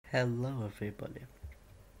Hello everybody.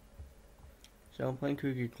 So I'm playing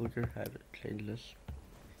Cookie Clicker. I have to change this.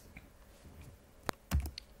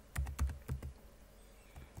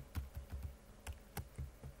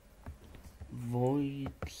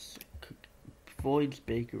 Void's Void's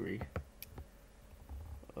Bakery.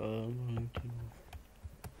 I'm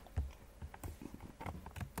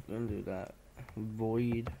gonna do that.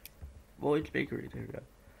 Void's Bakery. There we go.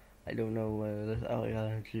 I don't know this. Oh yeah,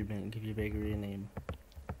 actually, give your bakery a name.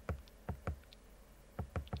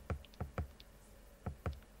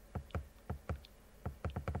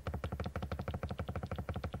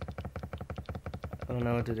 I don't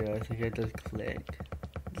know what to do. I think I just click.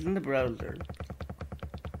 It's in the browser.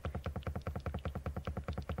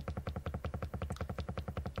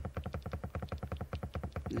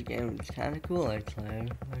 This game is kind of cool actually.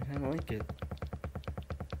 I kind of like it.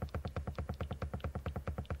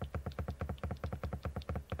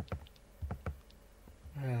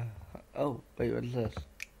 Oh, wait, what is this?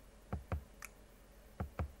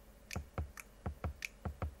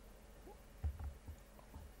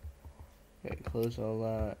 Okay, close all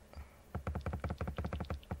that.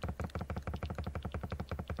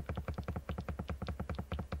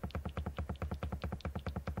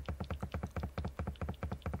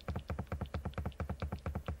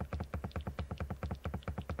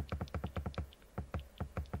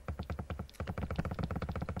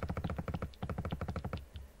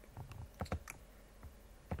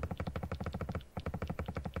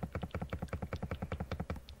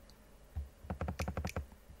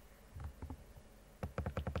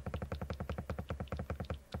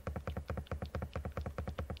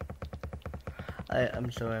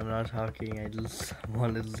 I'm sorry, I'm not talking. I just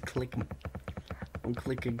wanted to click. I'm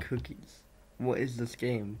clicking cookies. What is this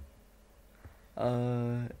game?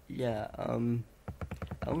 Yeah, I don't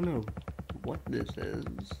know what this is.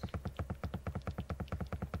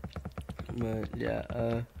 But yeah,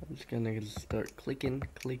 I'm just gonna start clicking.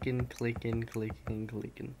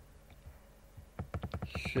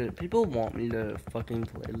 Shit, people want me to fucking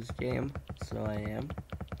play this game, so I am.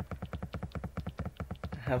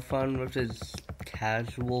 Have fun with this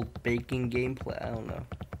casual baking gameplay. I don't know.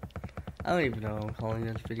 I don't even know what I'm calling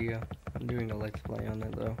this video. I'm doing a let's play on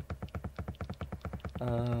it though.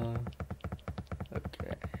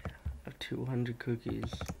 Okay. I have 200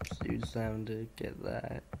 cookies. Let's use them to get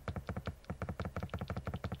that.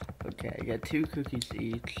 Okay, I got 2 cookies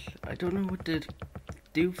each. I don't know what to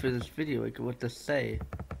do for this video, like what to say.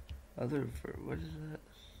 What is that?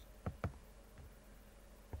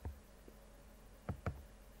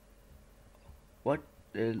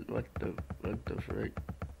 What the frick?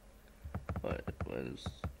 What is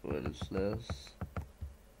this?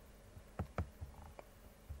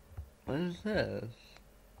 What is this?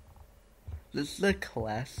 This is the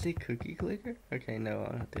classic cookie clicker? Okay, no,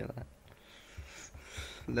 I'm not doing that.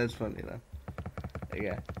 That's funny though.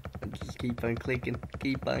 Okay, let's just keep on clicking.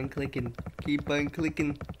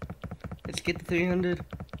 Let's get to 300.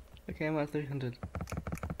 Okay, I'm at 300.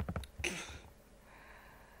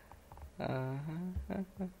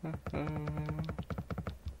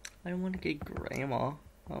 I want to get grandma.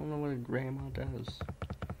 I don't know what a grandma does.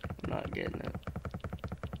 I'm not getting it.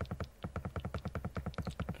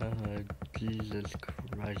 Jesus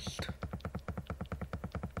Christ.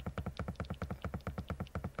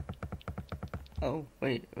 Oh,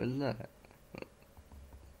 wait, what is that?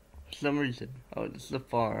 For some reason, oh, this is a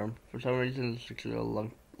farm. For some reason, this looks like a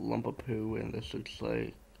lump of poo, and this looks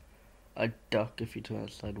like a duck if you turn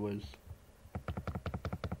it sideways.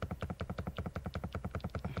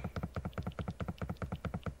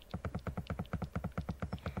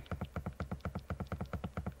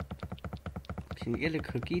 Can you get a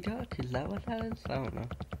cookie duck? Is that what that is? I don't know.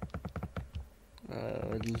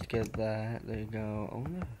 Let's get that. There you go. Oh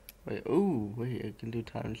no. Wait, ooh, wait, I can do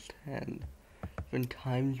times 10. Even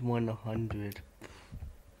times 100.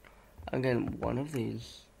 I'm getting one of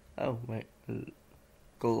these. Oh, wait.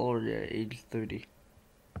 Gloria, age 30.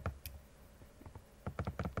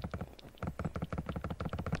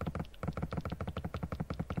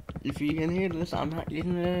 If you can hear this, I'm not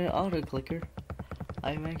using an auto clicker.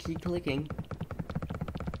 I'm actually clicking.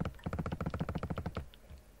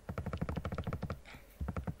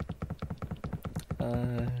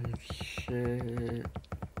 Shit.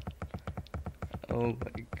 Oh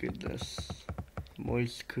my goodness.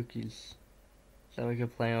 Moist cookies. So I can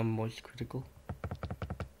play on Moist Critical.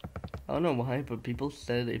 I don't know why, but people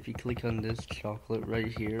said if you click on this chocolate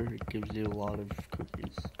right here, it gives you a lot of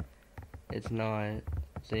cookies. It's not.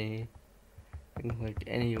 See? I can click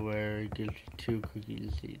anywhere, it gives you 2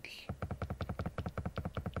 cookies each.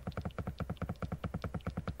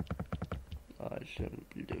 Oh, I shouldn't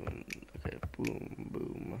be doing doing? Okay, boom,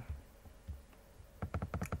 boom,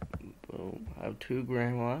 boom. I have two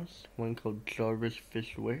grandmas. One called Jarvis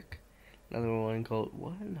Fishwick. Another one called,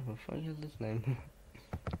 what the fuck is this name?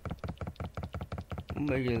 I'm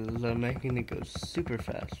making it go super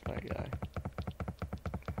fast, my guy.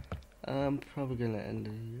 I'm probably gonna end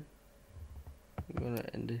it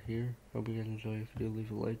here. Hope you guys enjoy. If you do,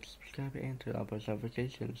 leave a like, subscribe, and turn on post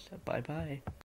notifications. Bye bye.